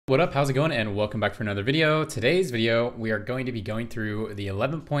What up, how's it going, and welcome back for another video. Today's video, we are going to be going through the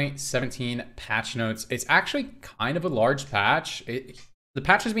 11.17 patch notes. It's actually kind of a large patch. The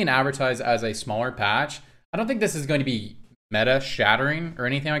patch is being advertised as a smaller patch. I don't think this is going to be meta shattering or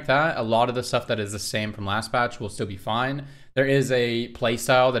anything like that. A lot of the stuff that is the same from last patch will still be fine. There is a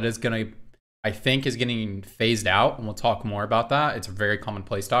playstyle that is going to, I think, is getting phased out, and we'll talk more about that. It's a very common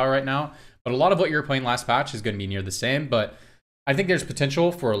playstyle right now, but a lot of what you were playing last patch is going to be near the same, but I think there's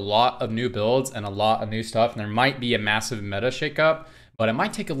potential for a lot of new builds and a lot of new stuff, and there might be a massive meta shakeup, but it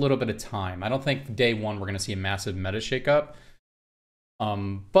might take a little bit of time. I don't think day one we're going to see a massive meta shakeup,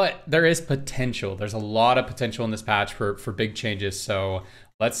 but there is potential. There's a lot of potential in this patch for big changes, so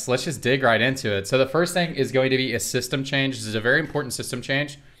let's just dig right into it. So the first thing is going to be a system change. This is a very important system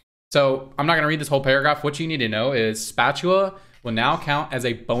change. So I'm not going to read this whole paragraph. What you need to know is spatula will now count as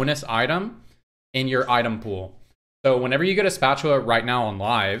a bonus item in your item pool. So whenever you get a spatula right now on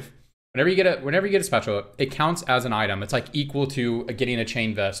live, whenever you get a spatula, it counts as an item. It's like equal to getting a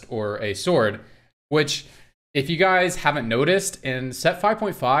chain vest or a sword, which if you guys haven't noticed, in set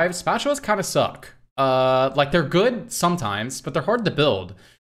 5.5, spatulas kind of suck. Like they're good sometimes, but they're hard to build.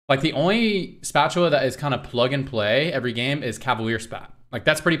 Like the only spatula that is kind of plug and play every game is Cavalier Spat. Like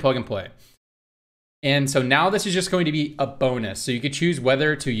that's pretty plug and play. And so now this is just going to be a bonus. So you could choose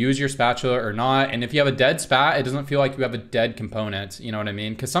whether to use your spatula or not. And if you have a dead spat, it doesn't feel like you have a dead component. You know what I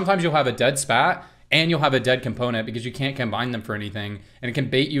mean? Because sometimes you'll have a dead spat and you'll have a dead component because you can't combine them for anything. And it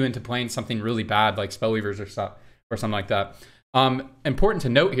can bait you into playing something really bad like Spellweavers or stuff or something like that. Important to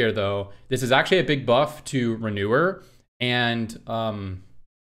note here though, this is actually a big buff to Renewer and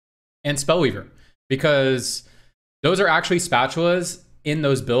Spellweaver, because those are actually spatulas in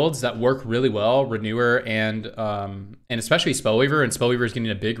those builds that work really well, Renewer and especially Spellweaver, and Spellweaver is getting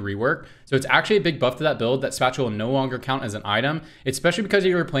a big rework. So it's actually a big buff to that build that spatula will no longer count as an item, especially because if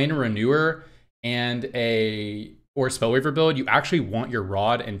you're playing a Renewer and or Spellweaver build, you actually want your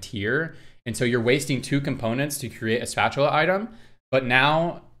rod and tier. And so you're wasting two components to create a spatula item, but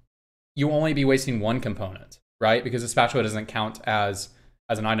now you only be wasting one component, right? Because the spatula doesn't count as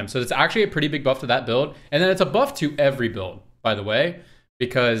an item. So it's actually a pretty big buff to that build. And then it's a buff to every build, by the way,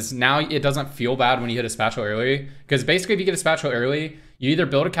 because now it doesn't feel bad when you hit a spatula early. Because basically if you get a spatula early, you either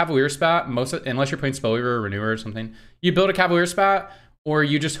build a Cavalier Spat, unless you're playing Spellweaver or Renewer or something, you build a Cavalier Spat, or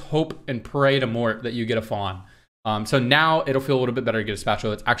you just hope and pray to Mort that you get a Fawn. So now it'll feel a little bit better to get a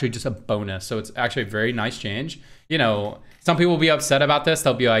spatula. It's actually just a bonus. So it's actually a very nice change. You know, some people will be upset about this.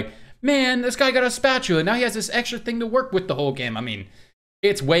 They'll be like, man, this guy got a spatula. Now he has this extra thing to work with the whole game. I mean,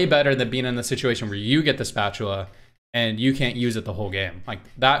 it's way better than being in the situation where you get the spatula and you can't use it the whole game. Like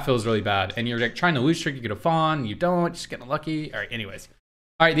that feels really bad. And you're like trying to lose streak, you get a fawn, you don't, just getting lucky. All right, anyways.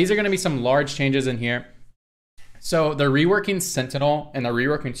 All right, these are gonna be some large changes in here. So they're reworking Sentinel and they're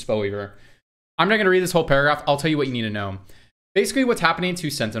reworking Spellweaver. I'm not gonna read this whole paragraph. I'll tell you what you need to know. Basically what's happening to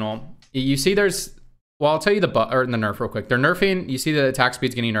Sentinel, you see well, I'll tell you the nerf real quick. They're nerfing, you see the attack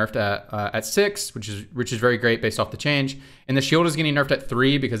speed's getting nerfed at 6, which is very great based off the change. And the shield is getting nerfed at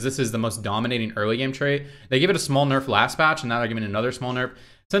 3 because this is the most dominating early game trait. They gave it a small nerf last patch, and now they're giving another small nerf.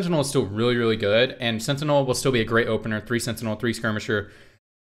 Sentinel is still really, really good, and Sentinel will still be a great opener. 3 Sentinel, 3 Skirmisher.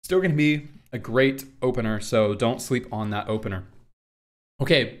 Still gonna be a great opener, so don't sleep on that opener.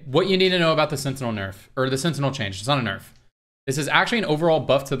 Okay, what you need to know about the Sentinel nerf, or the Sentinel change. It's not a nerf. This is actually an overall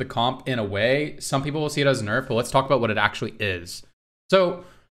buff to the comp in a way. Some people will see it as a nerf, but let's talk about what it actually is. So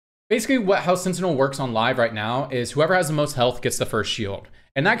basically how Sentinel works on live right now is whoever has the most health gets the first shield.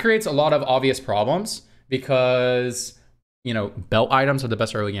 And that creates a lot of obvious problems because, you know, belt items are the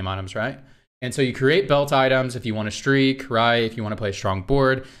best early game items, right? And so you create belt items if you want to streak, right? If you want to play a strong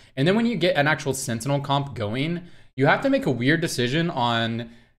board. And then when you get an actual Sentinel comp going, you have to make a weird decision on,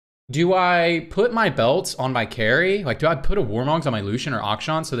 do I put my belts on my carry? Like, do I put a Warmogs on my Lucian or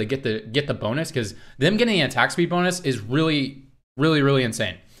Akshan so they get the bonus? Because them getting an attack speed bonus is really, really, really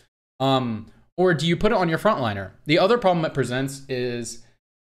insane. Or do you put it on your frontliner? The other problem it presents is,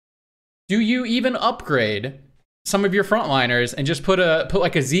 do you even upgrade some of your frontliners and just put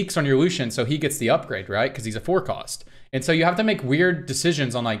like a Zeke's on your Lucian so he gets the upgrade, right? Because he's a 4 cost. And so you have to make weird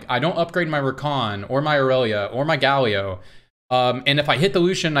decisions on like, I don't upgrade my Rakan or my Aurelia or my Galio. And if I hit the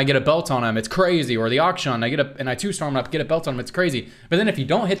Lucian, I get a belt on him, it's crazy. Or the Akshan, and I 2-storm up, get a belt on him, it's crazy. But then if you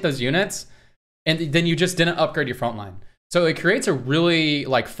don't hit those units, and then you just didn't upgrade your front line. So it creates a really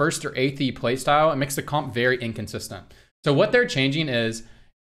like 1st or 8th playstyle. It makes the comp very inconsistent. So what they're changing is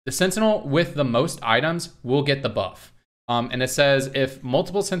the Sentinel with the most items will get the buff. And it says if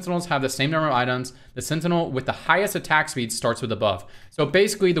multiple Sentinels have the same number of items, the Sentinel with the highest attack speed starts with a buff. So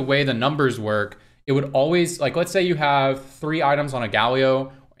basically the way the numbers work, it would always, like, let's say you have 3 items on a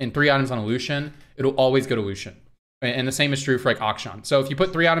Galio and 3 items on a Lucian, it'll always go to Lucian. And the same is true for like Akshan. So if you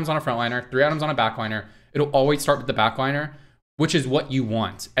put 3 items on a frontliner, 3 items on a backliner, it'll always start with the backliner, which is what you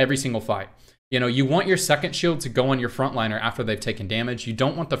want every single fight. You know, you want your second shield to go on your frontliner after they've taken damage. You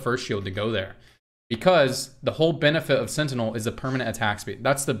don't want the first shield to go there, because the whole benefit of Sentinel is the permanent attack speed.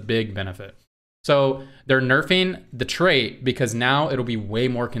 That's the big benefit. So they're nerfing the trait because now it'll be way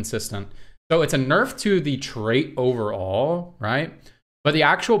more consistent. So it's a nerf to the trait overall, right? But the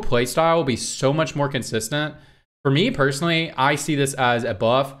actual playstyle will be so much more consistent. For me personally, I see this as a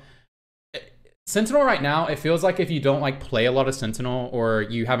buff. Sentinel right now, it feels like if you don't like play a lot of Sentinel or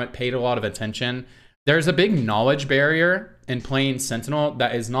you haven't paid a lot of attention, there's a big knowledge barrier in playing Sentinel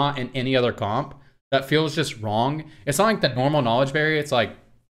that is not in any other comp. That feels just wrong. It's not like the normal knowledge barrier. It's like,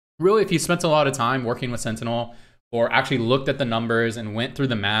 really, if you spent a lot of time working with Sentinel or actually looked at the numbers and went through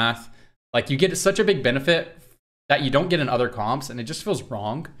the math, like you get such a big benefit that you don't get in other comps, and it just feels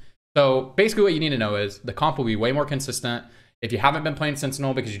wrong. So basically what you need to know is the comp will be way more consistent. If you haven't been playing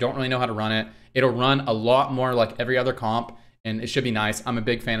Sentinel because you don't really know how to run it, it'll run a lot more like every other comp, and it should be nice. I'm a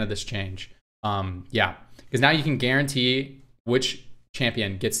big fan of this change. Yeah, because now you can guarantee which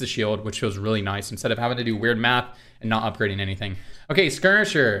champion gets the shield, which feels really nice instead of having to do weird math and not upgrading anything. Okay,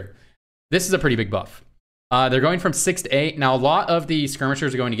 Skirmisher. This is a pretty big buff. They're going from 6 to 8. Now, a lot of the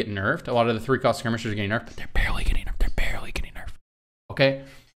Skirmishers are going to get nerfed. A lot of the 3-cost Skirmishers are getting nerfed, but they're barely getting nerfed. They're barely getting nerfed. Okay?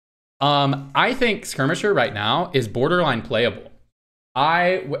 I think Skirmisher right now is borderline playable.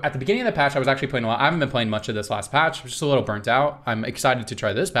 At the beginning of the patch, I was actually playing a lot. I haven't been playing much of this last patch. I'm just a little burnt out. I'm excited to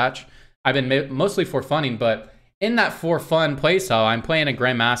try this patch. I've been mostly for funning, but in that for fun playstyle, I'm playing a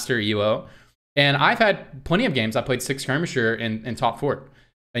Grandmaster ELO, and I've had plenty of games. I played 6 Skirmisher in top 4.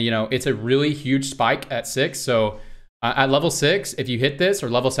 And, you know, it's a really huge spike at 6. So at level 6, if you hit this, or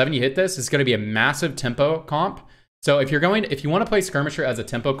level 7, you hit this, it's going to be a massive tempo comp. So if you want to play Skirmisher as a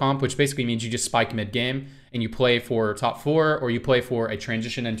tempo comp, which basically means you just spike mid game and you play for top 4, or you play for a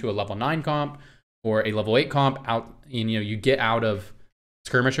transition into a level 9 comp or a level 8 comp out, and, you know, you get out of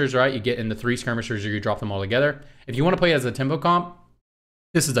Skirmishers, right? You get into 3 Skirmishers, or you drop them all together. If you want to play as a tempo comp,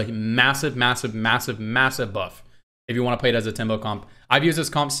 this is like massive, massive, massive, massive buff. If you want to play it as a tempo comp, I've used this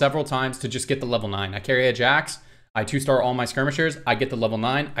comp several times to just get the level 9. I carry a Jax, I 2-star all my Skirmishers, I get the level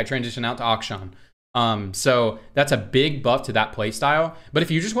 9, I transition out to Akshan. So that's a big buff to that playstyle. But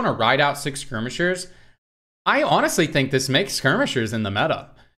if you just want to ride out 6 Skirmishers, I honestly think this makes Skirmishers in the meta.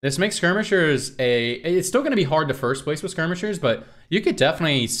 This makes Skirmishers it's still going to be hard to first place with Skirmishers, but you could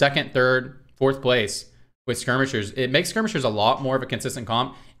definitely 2nd, 3rd, 4th place with Skirmishers. It makes Skirmishers a lot more of a consistent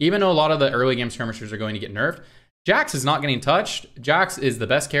comp, even though a lot of the early game Skirmishers are going to get nerfed. Jax is not getting touched. Jax is the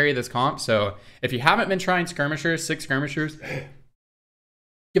best carry of this comp. So if you haven't been trying Skirmishers, 6 Skirmishers,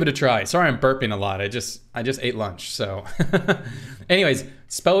 give it a try. Sorry, I'm burping a lot. I just ate lunch. So anyways,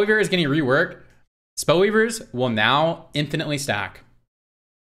 Spellweaver is getting reworked. Spellweavers will now infinitely stack.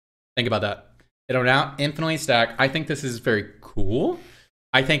 Think about that. It'll now infinitely stack. I think this is very cool.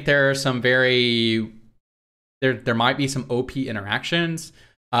 I think there are some there might be some OP interactions.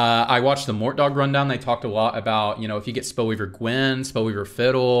 I watched the Mortdog rundown. They talked a lot about, you know, if you get Spellweaver Gwen, Spellweaver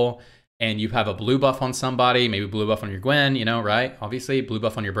Fiddle, and you have a blue buff on somebody, maybe blue buff on your Gwen, you know, right? Obviously, blue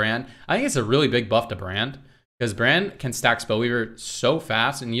buff on your Brand. I think it's a really big buff to Brand, because Brand can stack Spellweaver so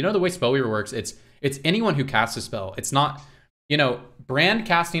fast. And you know the way Spellweaver works, it's anyone who casts a spell. It's not, you know, Brand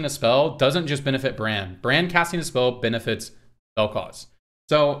casting a spell doesn't just benefit Brand. Brand casting a spell benefits Spellcause.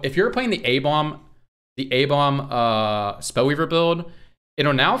 So if you're playing the A-Bomb Spellweaver build,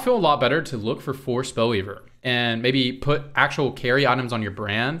 it'll now feel a lot better to look for 4 Spellweaver and maybe put actual carry items on your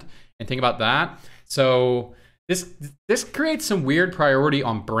Brand and think about that. So this creates some weird priority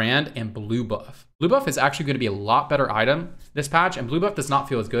on Brand and blue buff. Blue buff is actually going to be a lot better item this patch, and blue buff does not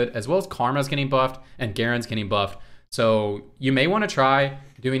feel as good, as well as Karma's getting buffed and Garen's getting buffed. So you may want to try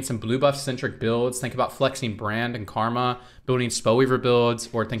doing some blue buff centric builds. Think about flexing Brand and Karma, building Spellweaver builds,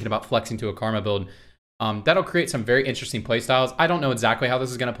 or thinking about flexing to a Karma build. That'll create some very interesting playstyles. I don't know exactly how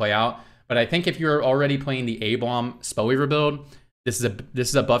this is going to play out, but I think if you're already playing the A-Bomb Spellweaver build, this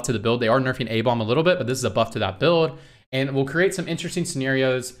is a buff to the build. They are nerfing A-Bomb a little bit, but this is a buff to that build. And it will create some interesting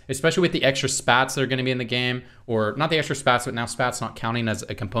scenarios, especially with the extra spats that are going to be in the game, or not the extra spats, but now spats not counting as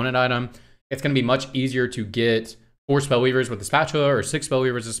a component item. It's going to be much easier to get 4 Spellweavers with the spatula or 6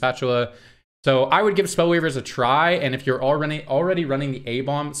 Spellweavers with the spatula. So I would give Spellweavers a try, and if you're already running the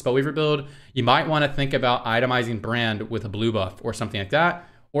A-Bomb Spellweaver build, you might want to think about itemizing Brand with a blue buff or something like that,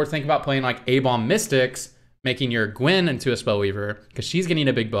 or think about playing like A-Bomb Mystics, making your Gwen into a Spellweaver, because she's getting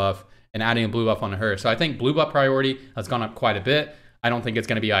a big buff, and adding a blue buff onto her. So I think blue buff priority has gone up quite a bit. I don't think it's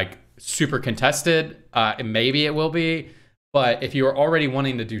going to be like super contested. Maybe it will be, But if you are already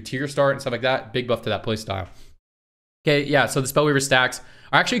wanting to do tier start and stuff like that, big buff to that playstyle. Okay, yeah, so the Spellweaver stacks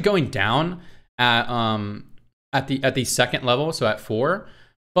are actually going down at the second level, so at 4.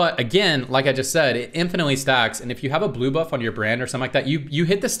 But again, like I just said, it infinitely stacks, and if you have a blue buff on your brand or something like that, you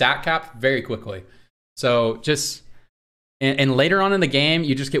hit the stat cap very quickly. So just and later on in the game,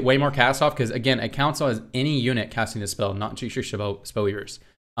 you just get way more cast off because again, it counts as any unit casting the spell, not just your Spellweavers.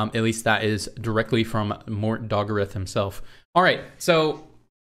 At least that is directly from Mort Doggerith himself. All right, so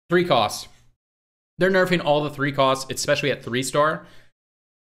 3 costs. They're nerfing all the 3 costs, especially at 3-star.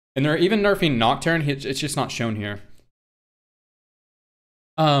 And they're even nerfing Nocturne. It's just not shown here.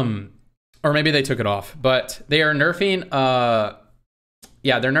 Or maybe they took it off. But they are nerfing,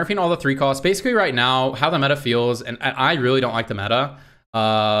 yeah, they're nerfing all the 3 costs. Basically right now, how the meta feels, and I really don't like the meta.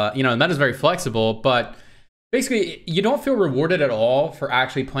 You know, the meta is very flexible, but basically, you don't feel rewarded at all for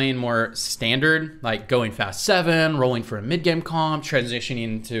actually playing more standard, like going fast 7, rolling for a mid-game comp,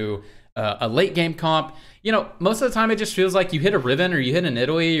 transitioning to a late-game comp. You know, most of the time it just feels like you hit a Riven or you hit a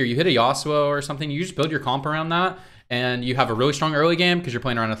Nidalee or you hit a Yasuo or something. You just build your comp around that, and you have a really strong early game because you're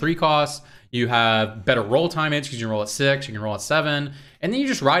playing around a 3 cost. You have better roll timage because you can roll at 6, you can roll at 7, and then you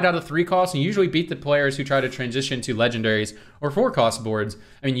just ride out of 3 costs and you usually beat the players who try to transition to legendaries or 4 cost boards.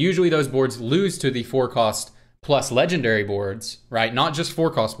 I mean, usually those boards lose to the 4 cost plus legendary boards, right? Not just 4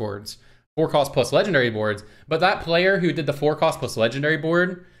 cost boards, 4 cost plus legendary boards. But that player who did the 4 cost plus legendary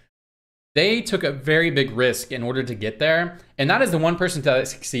board, they took a very big risk in order to get there. And that is the one person that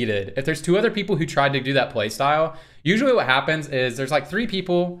succeeded. If there's 2 other people who tried to do that play style, usually what happens is there's like 3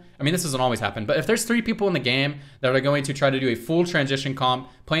 people. I mean, this doesn't always happen, but if there's 3 people in the game that are going to try to do a full transition comp,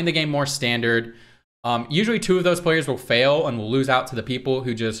 playing the game more standard, usually 2 of those players will fail and will lose out to the people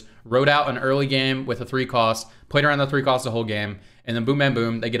who just wrote out an early game with a 3 cost, played around the 3 cost the whole game, and then boom, bam,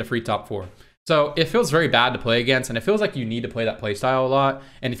 boom, they get a free top 4. So it feels very bad to play against, and it feels like you need to play that play style a lot.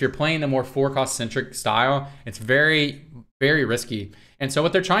 And if you're playing the more 4 cost centric style, it's very, very risky. And so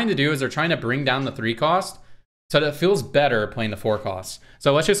what they're trying to do is they're trying to bring down the 3 cost so that it feels better playing the 4 costs.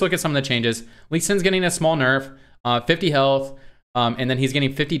 So let's just look at some of the changes. Lee Sin's getting a small nerf, 50 health, and then he's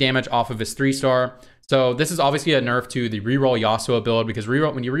getting 50 damage off of his 3-star. So this is obviously a nerf to the reroll Yasuo build because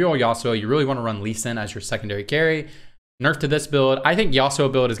when you reroll Yasuo, you really want to run Lee Sin as your secondary carry. Nerf to this build. I think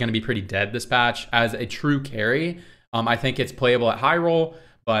Yasuo build is going to be pretty dead this patch as a true carry. I think it's playable at high roll,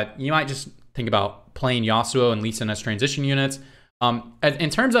 but you might just think about playing Yasuo and Lee Sin as transition units. In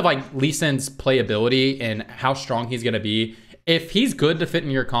terms of like Lee Sin's playability and how strong he's going to be, if he's good to fit in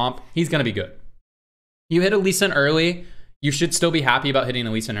your comp, he's going to be good. You hit a Lee Sin early, you should still be happy about hitting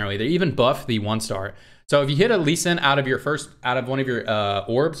a Lee Sin early. They even buff the 1-star. So if you hit a Lee Sin out of one of your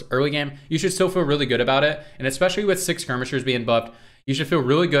orbs early game, you should still feel really good about it. And especially with 6 skirmishers being buffed, you should feel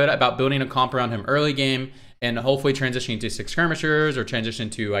really good about building a comp around him early game and hopefully transitioning to 6 skirmishers or transition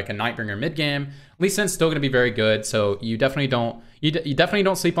to like a Nightbringer mid game. Lee Sin's still going to be very good. So you definitely don't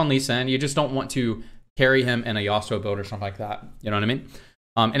sleep on Lee Sin. You just don't want to carry him in a Yasuo build or something like that. You know what I mean?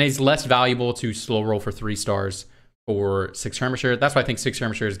 And he's less valuable to slow roll for 3 stars or 6 skirmisher. That's why I think 6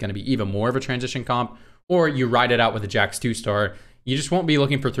 skirmisher is going to be even more of a transition comp. Or you ride it out with a Jax 2-star. You just won't be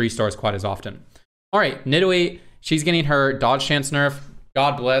looking for 3 stars quite as often. All right, Nidalee, she's getting her dodge chance nerf.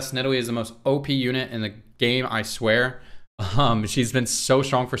 God bless. Nidalee is the most OP unit in the game, I swear. She's been so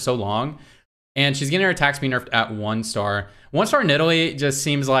strong for so long. And she's getting her attack speed nerfed at 1-star. 1-star Nidalee just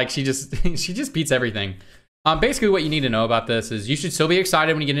seems like she just beats everything. Basically, what you need to know about this is you should still be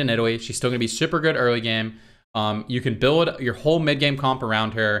excited when you get into Nidalee. She's still going to be super good early game. You can build your whole mid-game comp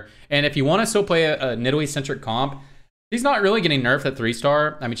around her. And if you want to still play a Nidalee-centric comp, she's not really getting nerfed at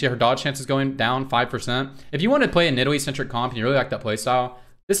 3-star. I mean, her dodge chance is going down 5%. If you want to play a Nidalee-centric comp and you really like that playstyle,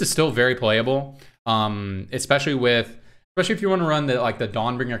 this is still very playable. Especially if you want to run the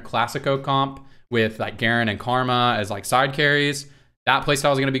Dawnbringer Classico comp with like Garen and Karma as like side carries. That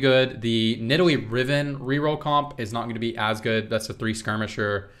playstyle is going to be good. The Nidalee Riven reroll comp is not going to be as good. That's a 3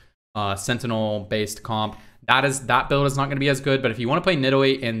 skirmisher Sentinel-based comp. That build is not going to be as good. But if you want to play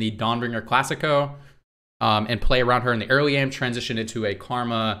Nidalee in the Dawnbringer Classico and play around her in the early game, transition into a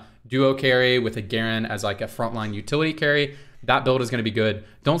Karma duo carry with a Garen as like a frontline utility carry, that build is going to be good.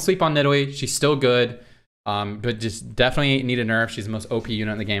 Don't sleep on Nidalee. She's still good, but just definitely need a nerf. She's the most OP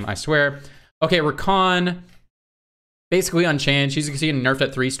unit in the game, I swear. Okay, Rakan, basically unchanged. She's getting nerfed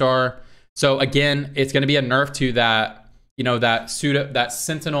at 3-star. So again, it's going to be a nerf to that, that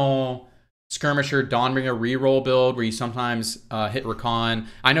Sentinel skirmisher Dawnbringer reroll build where you sometimes hit Rakan.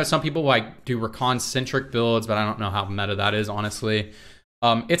 I know some people like do Rakan-centric builds, but I don't know how meta that is, honestly.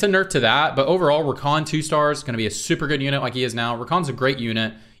 It's a nerf to that, but overall, Rakan 2 stars is going to be a super good unit like he is now. Rakan's a great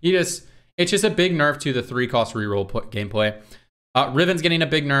unit. It's just a big nerf to the 3-cost reroll gameplay. Riven's getting a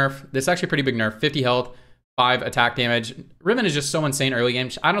big nerf. This is actually a pretty big nerf. 50 health, 5 attack damage. Riven is just so insane early game.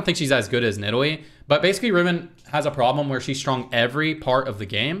 I don't think she's as good as Nidalee, but basically Riven has a problem where she's strong every part of the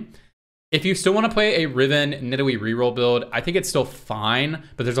game. If you still want to play a Riven Nidalee reroll build, I think it's still fine,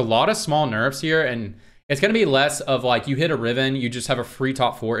 but there's a lot of small nerfs here, and it's going to be less of like you hit a Riven, you just have a free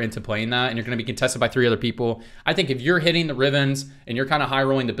top 4 into playing that, and you're going to be contested by 3 other people. I think if you're hitting the Rivens and you're kind of high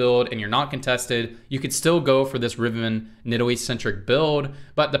rolling the build and you're not contested, you could still go for this Riven Nidalee centric build,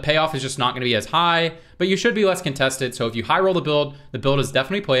 but the payoff is just not going to be as high, but you should be less contested. So if you high roll the build is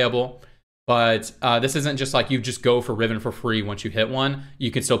definitely playable. But this isn't just like you just go for Riven for free once you hit one.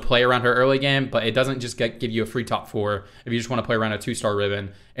 You can still play around her early game, but it doesn't just give you a free top 4 if you just want to play around a 2-star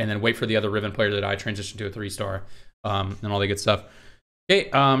Riven and then wait for the other Riven player to die, transition to a 3-star, and all the good stuff. Okay,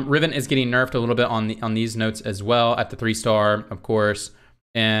 Riven is getting nerfed a little bit on these notes as well at the 3-star, of course,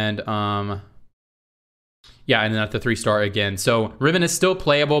 and yeah, and then at the 3-star again. So Riven is still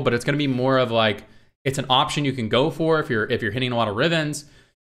playable, but it's going to be more of like it's an option you can go for if you're hitting a lot of Rivens.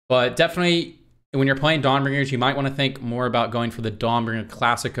 But definitely, when you're playing Dawnbringers, you might want to think more about going for the Dawnbringer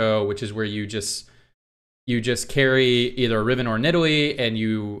Classico, which is where you just carry either a Riven or Nidalee, and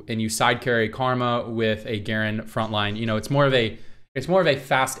you side carry Karma with a Garen frontline. You know, it's more of a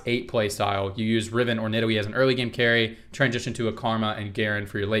fast 8 play style. You use Riven or Nidalee as an early game carry, transition to a Karma and Garen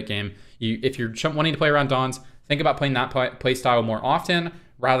for your late game. If you're wanting to play around Dawns, think about playing that play style more often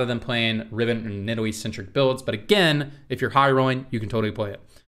rather than playing Riven and Nidalee centric builds. But again, if you're high rolling, you can totally play it.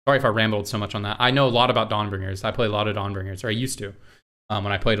 Sorry if I rambled so much on that. I know a lot about Dawnbringers. I play a lot of Dawnbringers, or I used to when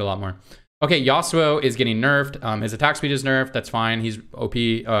I played a lot more. Okay, Yasuo is getting nerfed. His attack speed is nerfed. That's fine. He's OP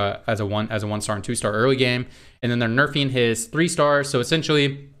as a 1-star and 2-star early game. And then they're nerfing his 3-stars. So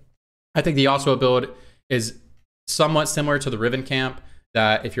essentially, I think the Yasuo build is somewhat similar to the Riven camp,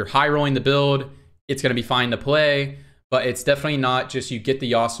 that if you're high rolling the build, it's going to be fine to play. But it's definitely not just you get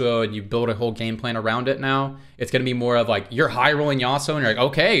the Yasuo and you build a whole game plan around it now. It's going to be more of like you're high rolling Yasuo and you're like,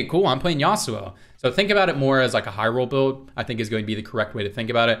 okay, cool, I'm playing Yasuo. So think about it more as like a high roll build, I think is going to be the correct way to think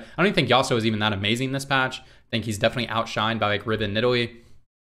about it. I don't even think Yasuo is even that amazing this patch. I think he's definitely outshined by like Riven Nidalee.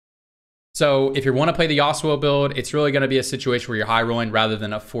 So if you want to play the Yasuo build, it's really going to be a situation where you're high rolling rather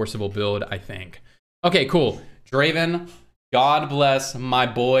than a forcible build, I think. Okay, cool. Draven, God bless, my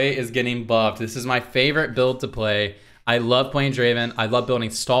boy is getting buffed. This is my favorite build to play. I love playing Draven. I love building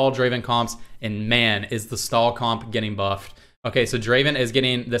stall Draven comps, and man, is the stall comp getting buffed. Okay, so Draven is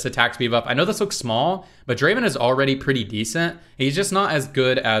getting this attack speed buff. I know this looks small, but Draven is already pretty decent. He's just not as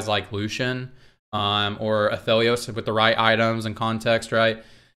good as like Lucian or Athelios with the right items and context, right?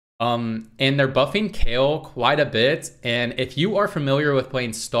 And they're buffing Kayle quite a bit. And if you are familiar with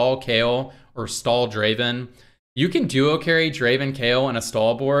playing stall Kayle or stall Draven, you can duo carry Draven Kayle in a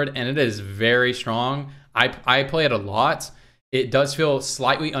stall board, and it is very strong. I play it a lot. It does feel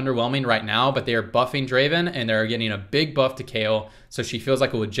slightly underwhelming right now, but they are buffing Draven and they're getting a big buff to Kayle, so she feels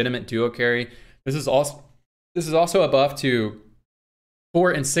like a legitimate duo carry. This is also a buff to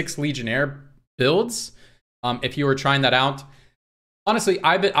 4 and 6 Legionnaire builds. If you were trying that out, honestly,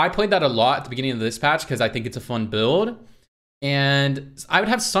 I played that a lot at the beginning of this patch because I think it's a fun build. And I would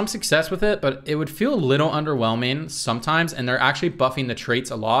have some success with it, but it would feel a little underwhelming sometimes. And they're actually buffing the traits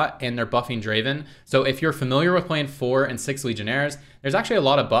a lot, and they're buffing Draven. So if you're familiar with playing 4 and 6 Legionnaires, there's actually a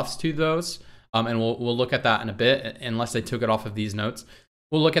lot of buffs to those. And we'll look at that in a bit, unless they took it off of these notes.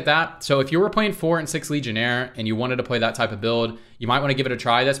 We'll look at that. So if you were playing 4 and 6 Legionnaire and you wanted to play that type of build, you might want to give it a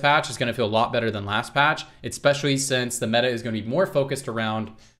try this patch. It's going to feel a lot better than last patch, especially since the meta is going to be more focused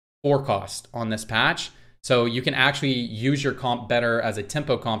around 4 cost on this patch. So you can actually use your comp better as a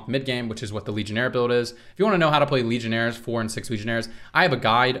tempo comp mid-game, which is what the Legionnaire build is. If you want to know how to play Legionnaires, 4 and 6 Legionnaires, I have a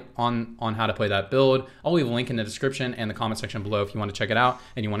guide on how to play that build. I'll leave a link in the description and the comment section below if you want to check it out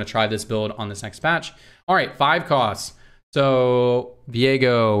and you want to try this build on this next patch. All right, 5 costs. So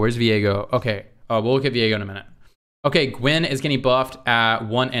Viego, where's Viego? Okay, we'll look at Viego in a minute. Okay, Gwen is getting buffed at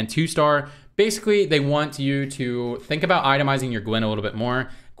 1 and 2 star. Basically, they want you to think about itemizing your Gwen a little bit more.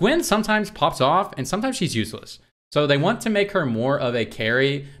 Gwen sometimes pops off and sometimes she's useless. So they want to make her more of a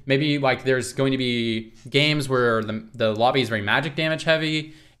carry. Maybe like there's going to be games where the lobby is very magic damage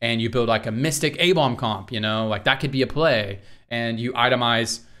heavy and you build like a Mystic A-bomb comp, you know, like that could be a play. And you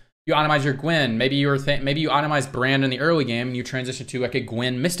itemize your Gwen. Maybe you itemize Brand in the early game and you transition to like a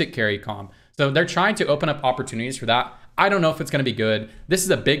Gwen Mystic carry comp. So they're trying to open up opportunities for that. I don't know if it's going to be good. This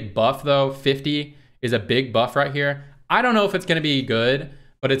is a big buff though. 50 is a big buff right here. I don't know if it's going to be good,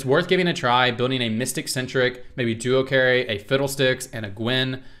 but it's worth giving a try, building a Mystic-centric, maybe duo carry, a Fiddlesticks, and a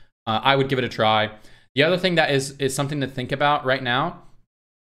Gwen. I would give it a try. The other thing that is something to think about right now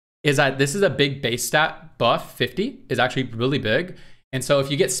is that this is a big base stat buff. 50 is actually really big. And so if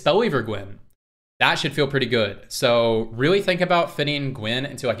you get Spellweaver Gwyn, that should feel pretty good. So really think about fitting Gwyn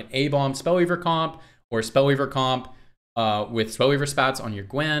into like an A-bomb Spellweaver comp or Spellweaver comp with Spellweaver spats on your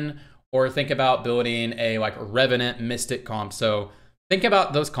Gwyn, or think about building a like Revenant Mystic comp. So think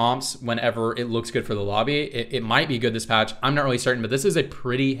about those comps whenever it looks good for the lobby. It might be good this patch. I'm not really certain, but this is a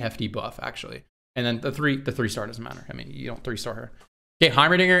pretty hefty buff actually. And then the three star doesn't matter. I mean, you don't 3-star her. Okay,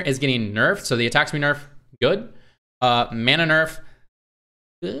 Heimerdinger is getting nerfed, so the attack speed nerf, good. Mana nerf,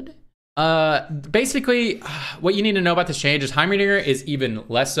 good. Basically, what you need to know about this change is Heimerdinger is even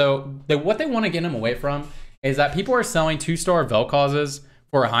less so. What they want to get him away from is that people are selling 2-star Vel'Kozes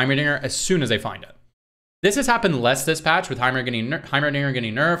for a Heimerdinger as soon as they find it. This has happened less this patch with Heimerdinger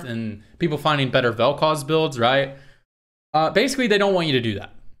getting nerfed and people finding better Vel'Koz builds, right? Basically, they don't want you to do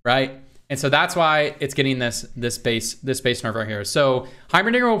that, right? And so that's why it's getting this base nerf right here. So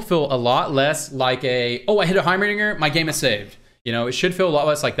Heimerdinger will feel a lot less like a, oh, I hit a Heimerdinger, my game is saved. You know, it should feel a lot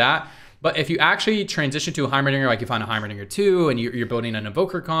less like that. But if you actually transition to a Heimerdinger, like you find a Heimerdinger 2 and you're building an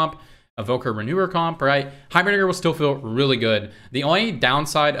Evoker comp, Evoker Renewer comp, right? Heimerdinger will still feel really good. The only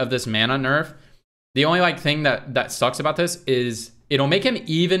downside of this mana nerf, the only like thing that sucks about this is it'll make him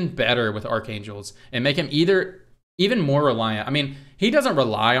even better with Archangels and make him even more reliant. I mean, he doesn't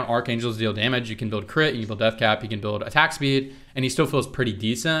rely on Archangels to deal damage. You can build crit, you can build death cap, you can build attack speed, and he still feels pretty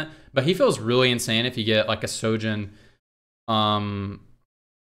decent. But he feels really insane if you get like a Sojin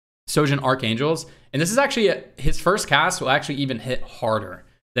Archangels. And this is actually his first cast will actually even hit harder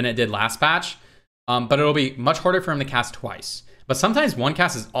than it did last patch. But it'll be much harder for him to cast twice. But sometimes one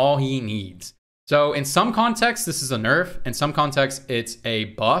cast is all he needs. So in some contexts, this is a nerf. In some contexts, it's a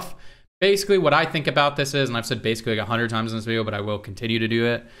buff. Basically, what I think about this is, and I've said basically like 100 times in this video, but I will continue to do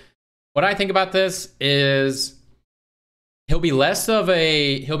it. What I think about this is he'll be less of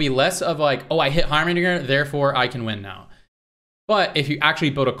like, oh, I hit Heimerdinger, therefore I can win now. But if you actually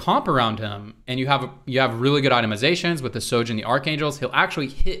build a comp around him and you have really good itemizations with the Sojin and the Archangels, he'll actually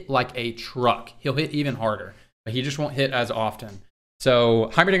hit like a truck. He'll hit even harder, but he just won't hit as often. So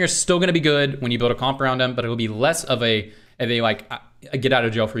Heimerdinger is still going to be good when you build a comp around him, but it'll be less of a get out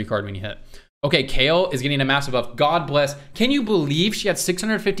of jail free card when you hit. Okay, Kayle is getting a massive buff. God bless. Can you believe she had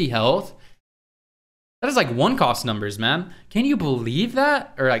 650 health? That is like 1 cost numbers, man. Can you believe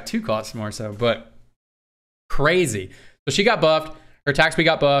that? Or like 2 costs more so, but crazy. So she got buffed. Her attack speed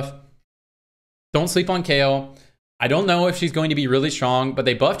got buffed. Don't sleep on Kayle. I don't know if she's going to be really strong, but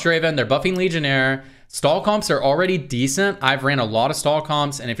they buffed Draven. They're buffing Legionnaire. Stall comps are already decent. I've ran a lot of stall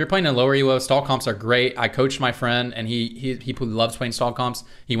comps, and if you're playing in lower elo, stall comps are great. I coached my friend, and he loves playing stall comps.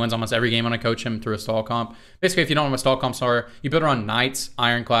 He wins almost every game when I coach him through a stall comp. Basically, if you don't know what stall comps are, you build around Knights,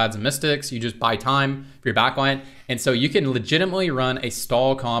 Ironclads, and Mystics. You just buy time for your backline, and so you can legitimately run a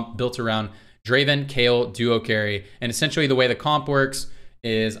stall comp built around Draven, Kayle, duo carry. And essentially the way the comp works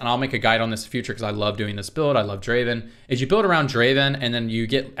is, and I'll make a guide on this in the future because I love doing this build, I love Draven, is you build around Draven and then you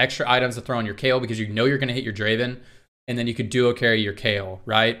get extra items to throw on your Kayle because you know you're going to hit your Draven, and then you could duo carry your Kayle,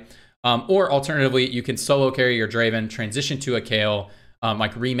 right? Or alternatively, you can solo carry your Draven, transition to a Kayle,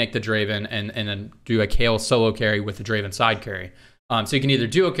 like remake the Draven and then do a Kayle solo carry with the Draven side carry. So you can either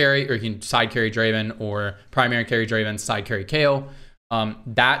duo carry or you can side carry Draven or primary carry Draven, side carry Kayle.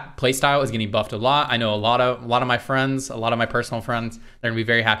 That playstyle is getting buffed a lot. I know a lot of my friends, a lot of my personal friends, they're gonna be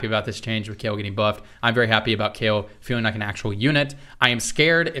very happy about this change with Kayle getting buffed. I'm very happy about Kayle feeling like an actual unit. I am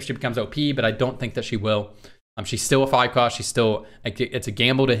scared if she becomes OP, but I don't think that she will. She's still a 5 cost. She's still, it's a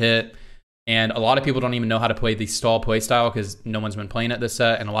gamble to hit. And a lot of people don't even know how to play the stall playstyle because no one's been playing it this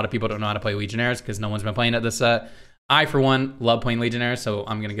set. And a lot of people don't know how to play Legionnaires because no one's been playing it this set. I, for one, love playing Legionnaires, so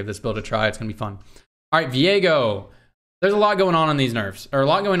I'm gonna give this build a try. It's gonna be fun. All right, Viego. There's a lot going on in these nerfs, or a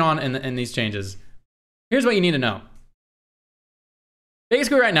lot going on in these changes. Here's what you need to know.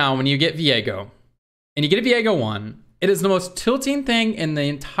 Basically right now, when you get Viego, and you get a Viego 1, it is the most tilting thing in the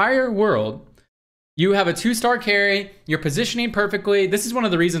entire world. You have a 2-star carry, you're positioning perfectly. This is one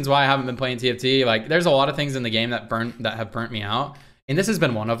of the reasons why I haven't been playing TFT. Like, there's a lot of things in the game that have burnt me out, and this has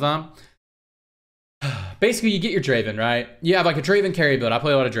been one of them. Basically, you get your Draven, right? You have like a Draven carry build. I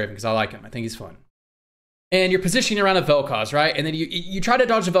play a lot of Draven because I like him. I think he's fun. And you're positioning around a Vel'Koz, right? And then you try to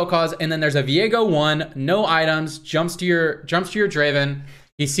dodge the Vel'Koz, and then there's a Viego 1, no items, jumps to your Draven.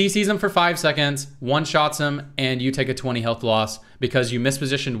 He CCs him for 5 seconds, one-shots him, and you take a 20 health loss because you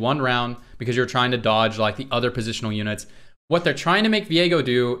mispositioned 1 round because you're trying to dodge like the other positional units. What they're trying to make Viego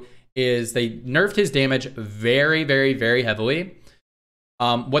do is they nerfed his damage very, very, very heavily.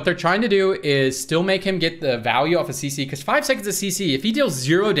 What they're trying to do is still make him get the value off of CC, because 5 seconds of CC, if he deals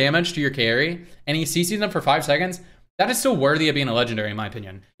 0 damage to your carry and he CCs them for 5 seconds, that is still worthy of being a legendary, in my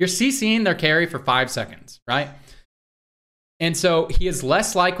opinion. You're CCing their carry for 5 seconds, right? And so he is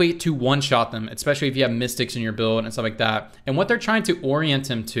less likely to one-shot them, especially if you have mystics in your build and stuff like that. And what they're trying to orient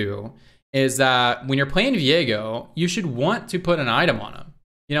him to is that when you're playing Viego, you should want to put an item on him.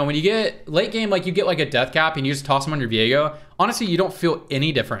 You know, when you get late game, like you get like a death cap and you just toss him on your Viego, honestly, you don't feel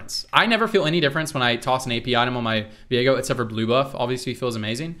any difference. I never feel any difference when I toss an AP item on my Viego, except for blue buff. Obviously, feels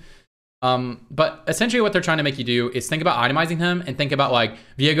amazing. But essentially what they're trying to make you do is think about itemizing him and think about like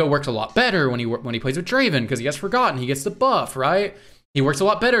Viego works a lot better when he plays with Draven because he gets forgotten, he gets the buff, right? He works a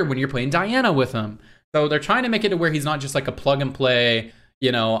lot better when you're playing Diana with him. So they're trying to make it to where he's not just like a plug and play,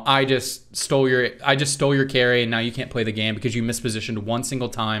 you know, I just stole your carry and now you can't play the game because you mispositioned one single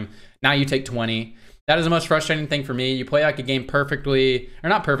time. Now you take 20. That is the most frustrating thing for me. You play like a game perfectly, or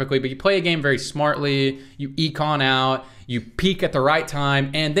not perfectly, but you play a game very smartly. You econ out, you peak at the right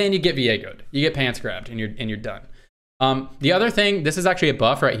time, and then you get Viego'd. You get pants grabbed, and you're done. The other thing, this is actually a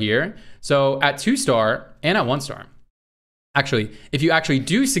buff right here. So at 2-star and at 1-star, actually, if you actually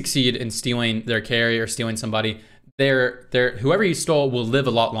do succeed in stealing their carry or stealing somebody, whoever you stole will live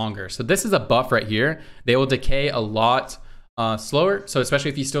a lot longer. So this is a buff right here. They will decay a lot slower. So especially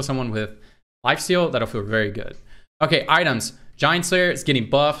if you steal someone with lifesteal, that'll feel very good. Okay, items. Giant Slayer is getting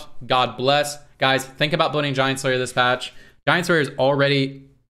buffed. God bless. Guys, think about building Giant Slayer this patch. Giant Slayer is already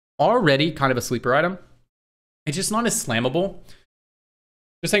kind of a sleeper item. It's just not as slammable.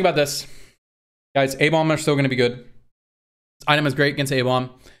 Just think about this. Guys, A-Bomb are still going to be good. This item is great against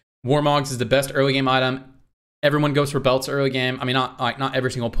A-Bomb. Warmogs is the best early game item. Everyone goes for belts early game. I mean, not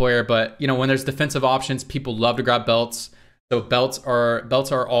every single player, but you know, when there's defensive options, people love to grab belts. So belts are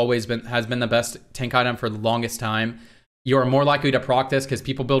has been the best tank item for the longest time. You are more likely to proc this because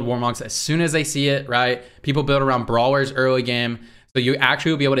people build Warmogs as soon as they see it, right? People build around brawlers early game. So you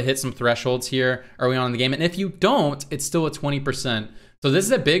actually will be able to hit some thresholds here early on in the game. And if you don't, it's still a 20%. So this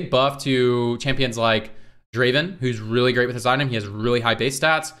is a big buff to champions like Draven, who's really great with this item. He has really high base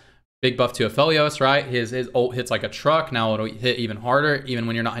stats. Big buff to Aphelios, right? His ult hits like a truck. Now it'll hit even harder, even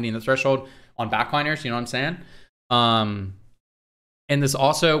when you're not hitting the threshold on backliners. You know what I'm saying? And this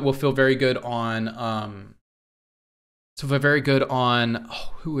also will feel very good on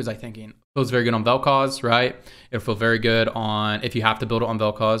who was I thinking? Feels very good on Vel'Koz, right? It'll feel very good on if you have to build it on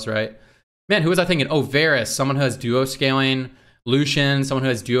Vel'Koz, right? Man, who was I thinking? Oh, Varus, someone who has duo scaling. Lucian, someone who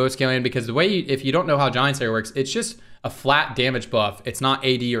has duo scaling, because the way if you don't know how Giant Slayer works, it's just a flat damage buff. It's not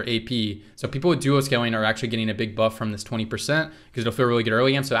AD or AP. So people with duo scaling are actually getting a big buff from this 20% because it'll feel really good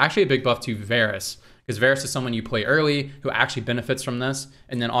early game. So actually a big buff to Varus, because Varus is someone you play early who actually benefits from this.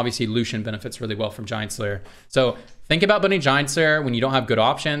 And then obviously Lucian benefits really well from Giant Slayer. So think about building Giant Slayer when you don't have good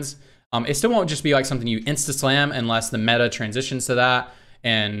options. It still won't just be like something you insta slam unless the meta transitions to that.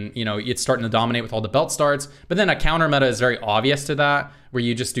 And you know, it's starting to dominate with all the belt starts, but then a counter meta is very obvious to that, where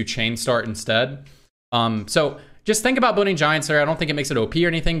you just do chain start instead. So just think about building Giant Slayer. I don't think it makes it OP or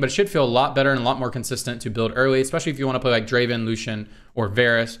anything, but it should feel a lot better and a lot more consistent to build early, especially if you want to play like Draven, Lucian, or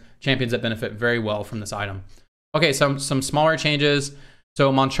Varus, champions that benefit very well from this item. Okay, some smaller changes.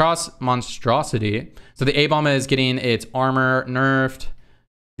 So Monstrosity. So the A-Bomb is getting its armor nerfed.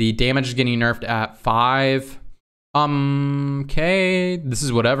 The damage is getting nerfed at 5. Okay, this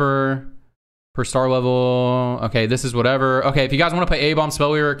is whatever per star level. Okay, this is whatever. Okay, if you guys want to play A-Bomb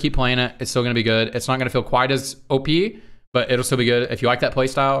Spellweaver, keep playing it. It's still going to be good. It's not going to feel quite as OP, but it'll still be good. If you like that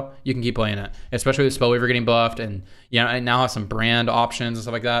playstyle, you can keep playing it, especially with Spellweaver getting buffed and, you know, it now has some brand options and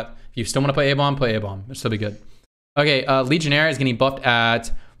stuff like that. If you still want to play A-Bomb, play A-Bomb. It'll still be good. Okay, Legionnaire is getting buffed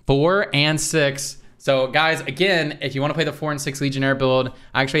at 4 and 6. So guys, again, if you want to play the 4 and 6 Legionnaire build,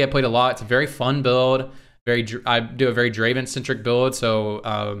 actually I played a lot. It's a very fun build. I do a very Draven-centric build, so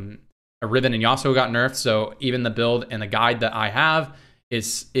a Riven and Yasuo got nerfed, so even the build and the guide that I have,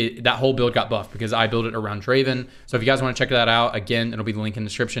 that whole build got buffed because I built it around Draven. So if you guys want to check that out, again, it'll be the link in the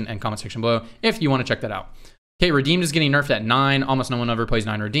description and comment section below if you want to check that out. Okay, Redeemed is getting nerfed at 9. Almost no one ever plays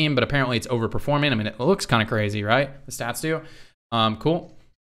 9 Redeemed, but apparently it's overperforming. I mean, it looks kind of crazy, right? The stats do. Cool.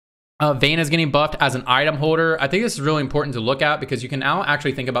 Vayne is getting buffed as an item holder. I think this is really important to look at because you can now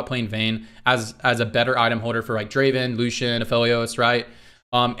actually think about playing Vayne as a better item holder for like Draven, Lucian, Aphelios, right?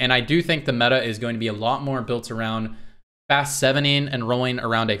 And I do think the meta is going to be a lot more built around fast 7ing and rolling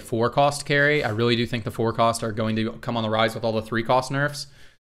around a 4-cost carry. I really do think the 4-cost are going to come on the rise with all the 3-cost nerfs.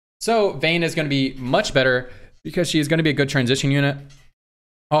 So Vayne is going to be much better because she is going to be a good transition unit.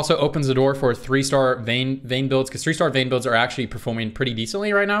 Also opens the door for 3-star Vayne builds, because 3-star Vayne builds are actually performing pretty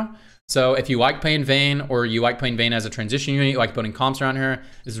decently right now. So if you like playing Vayne, or you like playing Vayne as a transition unit, you like building comps around her,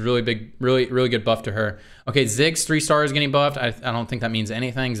 this is a really big, really good buff to her. Okay, Ziggs 3-star is getting buffed. I don't think that means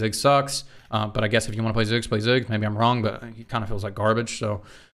anything. Ziggs sucks. But I guess if you want to play Ziggs, play Ziggs. Maybe I'm wrong, but he kind of feels like garbage. So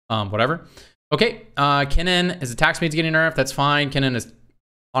whatever. Okay, Kennen, his attack speed's getting nerfed. That's fine. Kennen is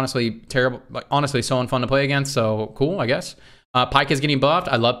honestly terrible. Like, honestly, so unfun to play against. So cool, I guess. Pyke is getting buffed.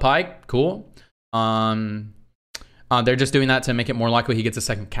 I love Pyke. Cool. They're just doing that to make it more likely he gets a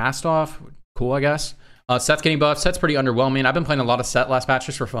second cast off. Cool, I guess. Seth's getting buffed. Seth's pretty underwhelming. I've been playing a lot of Seth last patch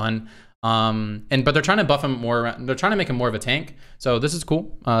just for fun. But they're trying to buff him more. They're trying to make him more of a tank. So this is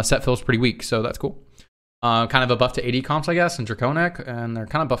cool. Seth feels pretty weak, so that's cool. Kind of a buff to AD comps, I guess, and Draconic. And they're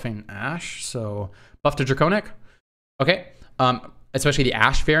kind of buffing Ashe. So buff to Draconic. Okay. Especially the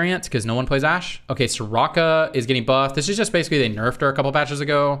Ashe variant, because no one plays Ashe. Okay, Soraka is getting buffed. This is just basically they nerfed her a couple patches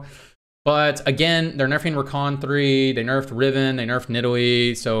ago. But again, they're nerfing Rakan 3, they nerfed Riven, they nerfed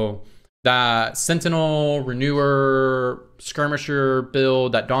Nidalee. So that Sentinel, Renewer, Skirmisher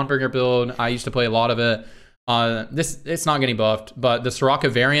build, that Dawnbringer build, I used to play a lot of it. It's not getting buffed, but the Soraka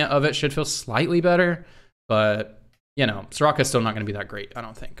variant of it should feel slightly better. But, you know, Soraka's still not going to be that great, I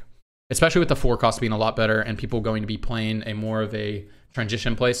don't think. Especially with the 4 cost being a lot better and people going to be playing a more of a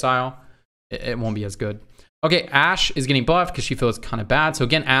transition play style. It won't be as good. Okay, Ashe is getting buffed because she feels kind of bad. So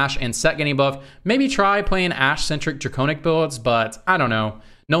again, Ashe and Set getting buffed. Maybe try playing Ashe-centric Draconic builds, but I don't know.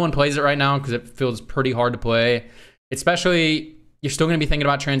 No one plays it right now because it feels pretty hard to play. Especially, you're still going to be thinking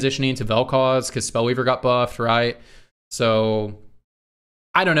about transitioning to Vel'Koz because Spellweaver got buffed, right? So,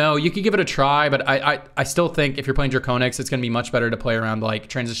 I don't know. You could give it a try, but I still think if you're playing Draconics, it's going to be much better to play around like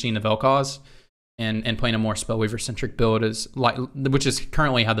transitioning to Vel'Koz and playing a more Spellweaver-centric build, which is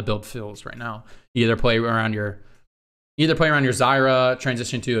currently how the build feels right now. You either play around your Zyra,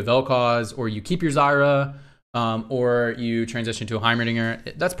 transition to a Vel'Koz, or you keep your Zyra, or you transition to a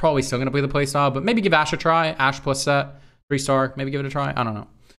Heimerdinger. That's probably still going to play the playstyle, but maybe give Ashe a try. Ashe plus Set, 3-star. Maybe give it a try. I don't know.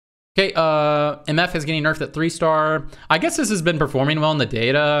 Okay, MF is getting nerfed at 3-star. I guess this has been performing well in the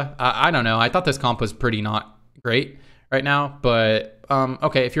data. I don't know. I thought this comp was pretty not great right now, but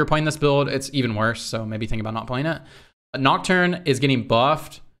okay, if you're playing this build, it's even worse, so maybe think about not playing it. Nocturne is getting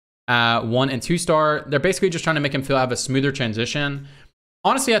buffed at 1 and 2-star. They're basically just trying to make him have a smoother transition.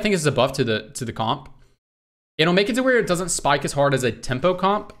 Honestly, I think this is a buff to the comp. It'll make it to where it doesn't spike as hard as a tempo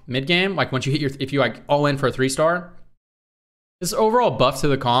comp mid-game, like once you hit if you like all in for a 3-star. This is overall buff to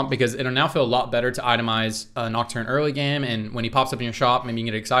the comp because it'll now feel a lot better to itemize Nocturne early game, and when he pops up in your shop, maybe you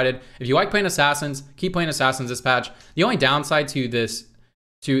can get excited. If you like playing Assassins, keep playing Assassins this patch. The only downside to this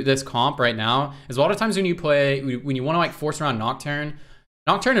comp right now is a lot of times when you want to like force around Nocturne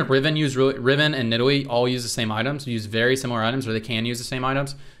and Riven Riven and Nidalee all use the same items, use very similar items, or they can use the same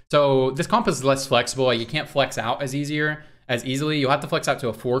items. So this comp is less flexible. Like, you can't flex out as easily. You'll have to flex out to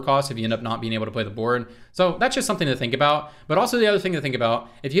a 4 cost if you end up not being able to play the board. So that's just something to think about. But also the other thing to think about,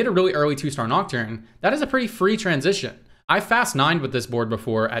 if you hit a really early 2-star Nocturne, that is a pretty free transition. I fast 9'd with this board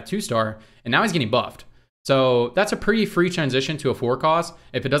before at 2-star, and now he's getting buffed. So that's a pretty free transition to a 4 cost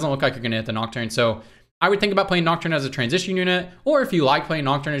if it doesn't look like you're going to hit the Nocturne. So I would think about playing Nocturne as a transition unit, or if you like playing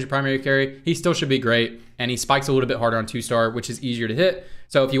Nocturne as your primary carry, he still should be great, and he spikes a little bit harder on 2-star, which is easier to hit.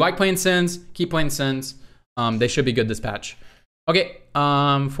 So if you like playing Sins, keep playing Sins. They should be good this patch. Okay,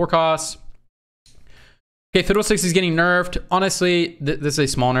 4 costs. Okay, Fiddlesticks is getting nerfed. Honestly, this is a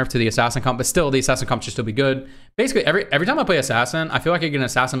small nerf to the Assassin comp, but still, the Assassin comp should still be good. Basically, every time I play Assassin, I feel like I get an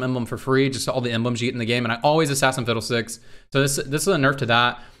Assassin emblem for free, just all the emblems you get in the game, and I always Assassin Fiddlesticks. So this is a nerf to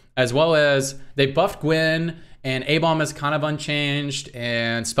that, as well as they buffed Gwen, and A-Bomb is kind of unchanged,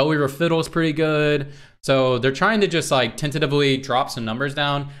 and Spellweaver Fiddle is pretty good. So they're trying to just like tentatively drop some numbers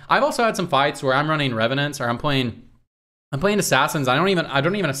down. I've also had some fights where I'm running Revenants, or I'm playing Assassins. I don't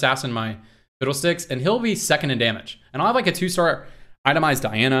even Assassin my Fiddlesticks, and he'll be 2nd in damage. And I'll have like a 2-star itemized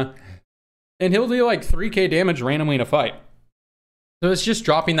Diana, and he'll do like 3k damage randomly in a fight. So it's just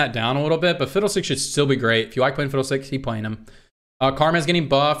dropping that down a little bit, but Fiddlesticks should still be great. If you like playing Fiddlesticks, keep playing him. Karma is getting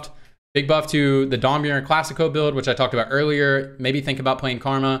buffed. Big buff to the Dawnbringer Classico build, which I talked about earlier. Maybe think about playing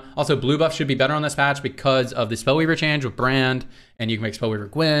Karma. Also, blue buff should be better on this patch because of the Spellweaver change with Brand, and you can make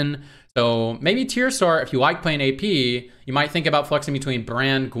Spellweaver Gwen. So maybe tier star, if you like playing AP, you might think about flexing between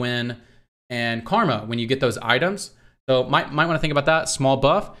Brand, Gwen, and Karma when you get those items. So might want to think about that. Small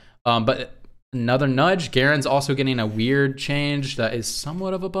buff. But another nudge, Garen's also getting a weird change that is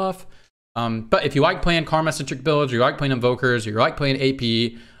somewhat of a buff. But if you like playing Karma-centric builds, or you like playing Invokers, or you like playing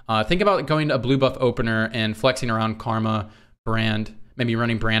AP, think about going to a blue buff opener and flexing around Karma, Brand, maybe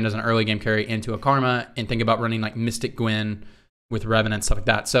running Brand as an early game carry into a Karma, and think about running like Mystic Gwen with Revenant, stuff like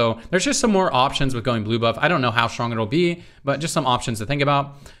that. So there's just some more options with going blue buff. I don't know how strong it'll be, but just some options to think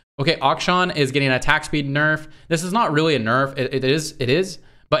about. Okay, Akshan is getting an attack speed nerf. This is not really a nerf. It is.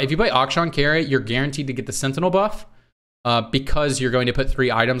 But if you play Akshan carry, you're guaranteed to get the Sentinel buff because you're going to put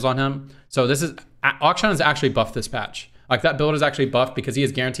 3 items on him. So this is, Akshan is actually buffed this patch. Like that build is actually buffed because he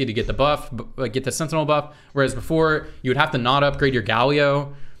is guaranteed to get the buff, get the Sentinel buff. Whereas before, you would have to not upgrade your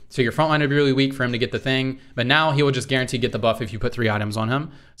Galio. So your front line would be really weak for him to get the thing. But now he will just guarantee get the buff if you put 3 items on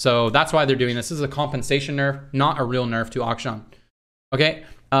him. So that's why they're doing this. This is a compensation nerf, not a real nerf to Akshan. Okay,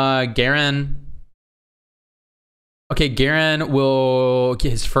 Garen. Okay, Garen will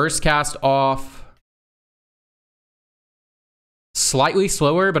get his first cast off slightly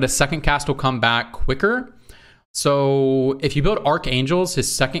slower, but his second cast will come back quicker. So if you build Archangels, his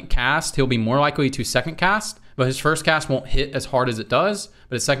second cast, he'll be more likely to second cast, but his first cast won't hit as hard as it does,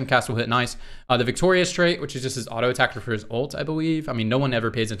 but his second cast will hit nice. The Victorious trait, which is just his auto attacker for his ult, I believe. I mean, no one ever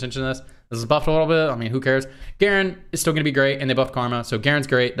pays attention to this. This is buffed a little bit. I mean, who cares? Garen is still going to be great, and they buffed Karma, so Garen's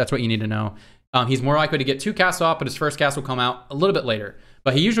great. That's what you need to know. He's more likely to get 2 casts off, but his first cast will come out a little bit later.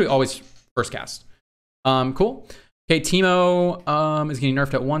 But he usually always first cast. Cool. Okay, Teemo is getting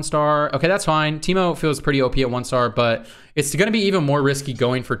nerfed at 1 star. Okay, that's fine. Teemo feels pretty OP at 1 star, but it's going to be even more risky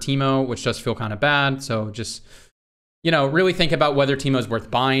going for Teemo, which does feel kind of bad. So just, you know, really think about whether Teemo is worth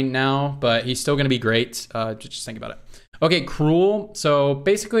buying now, but he's still going to be great. Just think about it. Okay, Cruel. So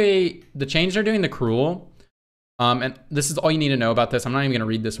basically, the change they're doing to Cruel, and this is all you need to know about this. I'm not even going to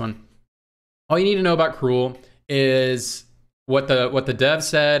read this one. All you need to know about Cruel is what the dev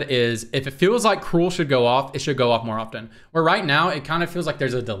said is if it feels like Cruel should go off, it should go off more often. Where right now, it kind of feels like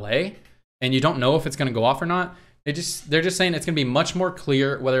there's a delay and you don't know if it's going to go off or not. They're just saying it's going to be much more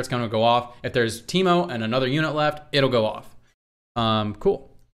clear whether it's going to go off. If there's Teemo and another unit left, it'll go off. Cool.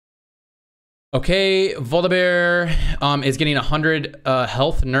 Okay, Volibear is getting 100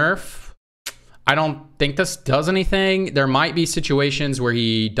 health nerf. I don't think this does anything. There might be situations where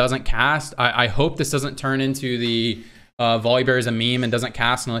he doesn't cast. I hope this doesn't turn into the Volibear is a meme and doesn't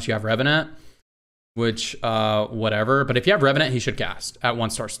cast unless you have Revenant, which whatever. But if you have Revenant, he should cast at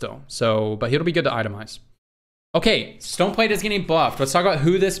 1 star still. So, but he'll be good to itemize. Okay, Stoneplate is getting buffed. Let's talk about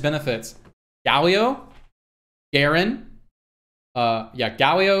who this benefits. Galio, Garen,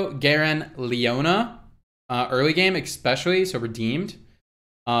 Galio, Garen, Leona, early game especially, so redeemed.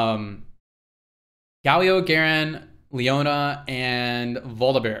 Galio, Garen, Leona, and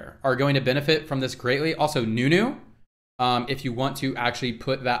Volibear are going to benefit from this greatly. Also, Nunu, if you want to actually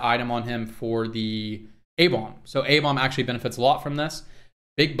put that item on him for the A-Bomb. So A-Bomb actually benefits a lot from this.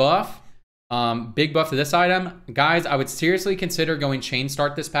 Big buff. Big buff to this item. Guys, I would seriously consider going Chain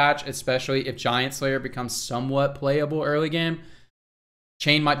Start this patch, especially if Giant Slayer becomes somewhat playable early game.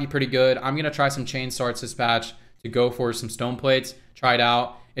 Chain might be pretty good. I'm going to try some Chain Starts this patch to go for some Stone Plates. Try it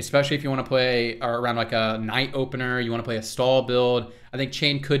out, especially if you want to play around like a Night Opener, you want to play a stall build. I think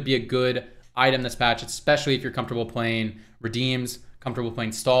Chain could be a good item this patch, especially if you're comfortable playing Redeems, comfortable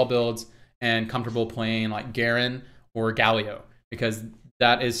playing stall builds, and comfortable playing like Garen or Galio, because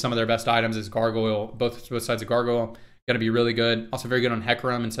that is some of their best items is Gargoyle. Both sides of Gargoyle going to be really good. Also very good on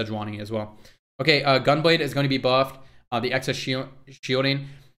Hecarim and Sejuani as well. Okay, Gunblade is going to be buffed. The excess shielding.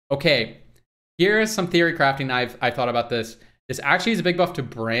 Okay, here is some theory crafting. I thought about this. This actually is a big buff to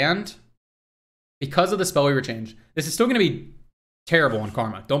Brand because of the Spellweaver change. This is still going to be terrible on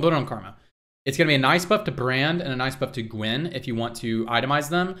Karma. Don't build it on Karma. It's going to be a nice buff to Brand and a nice buff to Gwen if you want to itemize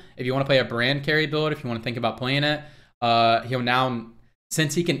them. If you want to play a Brand carry build, if you want to think about playing it, he'll now,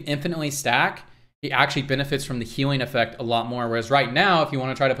 since he can infinitely stack, he actually benefits from the healing effect a lot more. Whereas right now, if you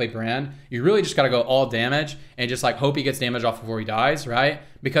want to try to play Brand, you really just got to go all damage and just like hope he gets damage off before he dies, right?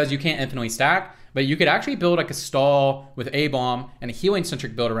 Because you can't infinitely stack, but you could actually build like a stall with A-Bomb and a healing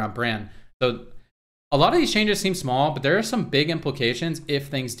centric build around Brand. So a lot of these changes seem small, but there are some big implications if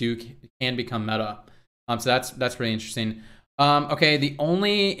things can become meta. So that's pretty interesting. Okay, the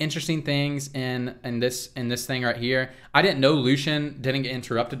only interesting things in this thing right here, I didn't know Lucian didn't get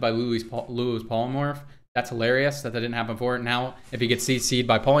interrupted by Lulu's polymorph. That's hilarious that didn't happen before. Now, if he gets CC'd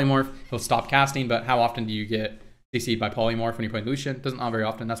by polymorph, he'll stop casting. But how often do you get CC'd by polymorph when you play Lucian? Not very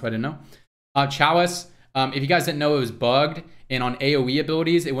often. That's why I didn't know. Chalice, if you guys didn't know, it was bugged, and on AoE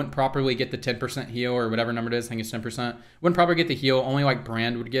abilities, it wouldn't properly get the 10% heal or whatever number it is. I think it's 10%. Wouldn't probably get the heal. Only like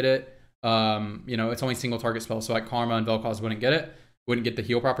Brand would get it. You know, it's only single target spell, so like Karma and Vel'Koz wouldn't get it, wouldn't get the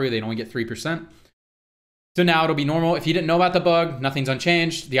heal properly. They'd only get 3%. So now it'll be normal. If you didn't know about the bug, nothing's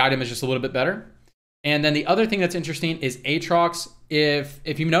unchanged. The item is just a little bit better. And then the other thing that's interesting is Aatrox.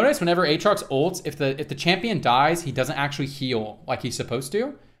 If you notice, whenever Aatrox ults, if the champion dies, he doesn't actually heal like he's supposed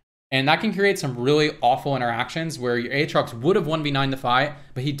to. And that can create some really awful interactions where your Aatrox would have 1v9 the fight,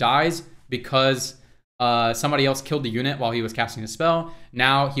 but he dies because somebody else killed the unit while he was casting a spell.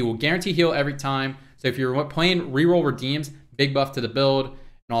 Now he will guarantee heal every time. So if you're playing reroll redeems, big buff to the build and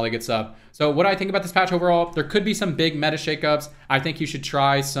all that good stuff. So what do I think about this patch overall? There could be some big meta shakeups. I think you should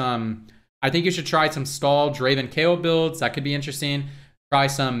try some stall Draven Kayle builds. That could be interesting. Try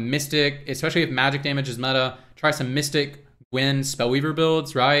some Mystic, especially if magic damage is meta. Try some Mystic Gwen Spellweaver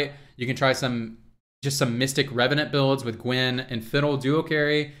builds, right? You can try some Mystic Revenant builds with Gwen and Fiddle duo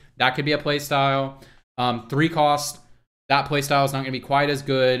carry. That could be a playstyle. 3 cost, that playstyle is not going to be quite as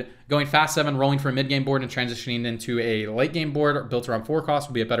good. Going fast 7, rolling for a mid-game board and transitioning into a late-game board built around 4 cost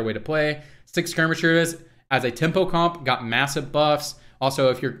would be a better way to play. 6 skirmishers as a tempo comp got massive buffs. Also,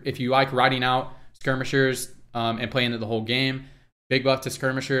 if you like riding out skirmishers and playing it the whole game, big buff to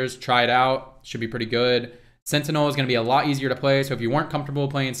skirmishers. Try it out. Should be pretty good. Sentinel is going to be a lot easier to play. So if you weren't comfortable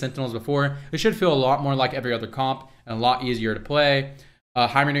playing Sentinels before, it should feel a lot more like every other comp and a lot easier to play.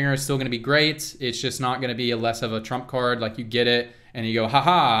 Heimerdinger is still going to be great. It's just not going to be less of a trump card. Like you get it and you go,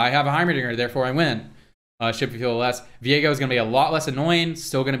 haha, I have a Heimerdinger, therefore I win. Should feel less. Viego is going to be a lot less annoying.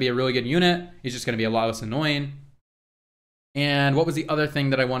 Still going to be a really good unit. He's just going to be a lot less annoying. And what was the other thing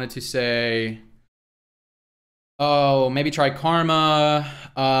that I wanted to say? Oh, maybe try Karma.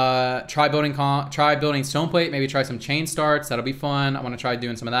 Try building Stoneplate. Maybe try some chain starts. That'll be fun. I want to try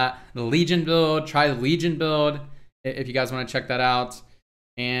doing some of that. The Legion build. Try the Legion build if you guys want to check that out.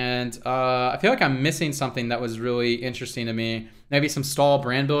 And I feel like I'm missing something that was really interesting to me. Maybe some stall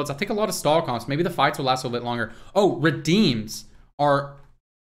brand builds. I think a lot of stall comps. Maybe the fights will last a little bit longer. Oh, redeems are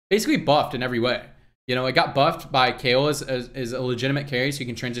basically buffed in every way. You know, it got buffed by Kayle as a legitimate carry, so you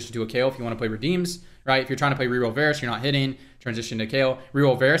can transition to a Kayle if you want to play redeems, right? If you're trying to play reroll Varus, you're not hitting, transition to Kayle.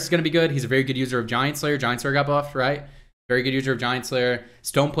 Reroll Varus is going to be good. He's a very good user of Giant Slayer. Giant Slayer got buffed, right? Very good user of Giant Slayer.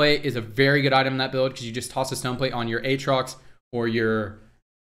 Stoneplate is a very good item in that build because you just toss a Stoneplate on your Aatrox or your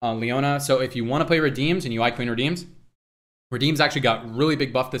Leona. So if you want to play redeems and you like playing redeems, redeems actually got really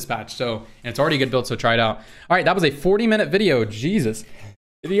big buff this patch. So, and it's already a good build, so try it out. All right, that was a 40-minute video. Jesus.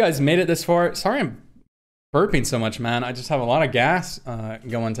 If you guys made it this far, sorry I'm burping so much, man. I just have a lot of gas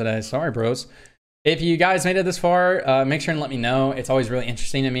going today. Sorry, bros. If you guys made it this far, make sure and let me know. It's always really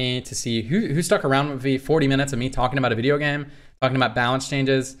interesting to me to see who stuck around with me 40 minutes of me talking about a video game, talking about balance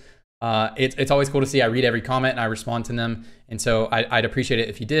changes. It's always cool to see. I read every comment and I respond to them. And so I'd appreciate it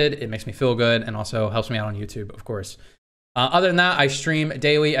if you did. It makes me feel good and also helps me out on YouTube, of course. Other than that, I stream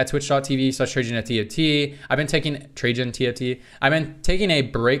daily at twitch.tv/TrajanTFT. I've been taking Trajan TFT. I've been taking a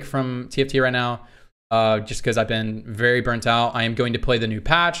break from TFT right now. Just because I've been very burnt out. I am going to play the new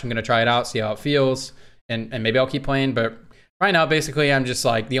patch. I'm going to try it out, see how it feels, and maybe I'll keep playing. But right now, basically, I'm just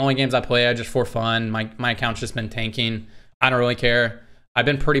like, the only games I play are just for fun. My account's just been tanking. I don't really care. I've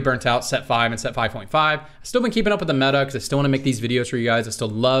been pretty burnt out, set 5 and set 5.5. I've still been keeping up with the meta because I still want to make these videos for you guys. I still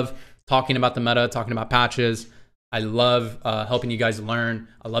love talking about the meta, talking about patches. I love helping you guys learn.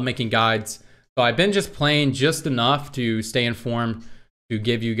 I love making guides. So I've been just playing just enough to stay informed, to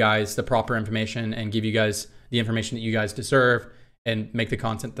give you guys the proper information and give you guys the information that you guys deserve and make the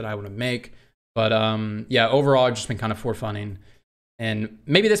content that I want to make. But yeah, overall, I've just been kind of for funning. And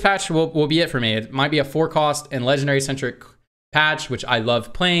maybe this patch will be it for me. It might be a 4-cost and legendary-centric patch, which I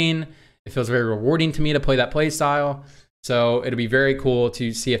love playing. It feels very rewarding to me to play that play style. So it'll be very cool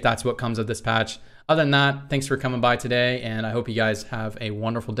to see if that's what comes of this patch. Other than that, thanks for coming by today. And I hope you guys have a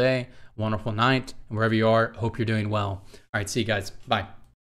wonderful day, wonderful night. And wherever you are, hope you're doing well. All right, see you guys. Bye.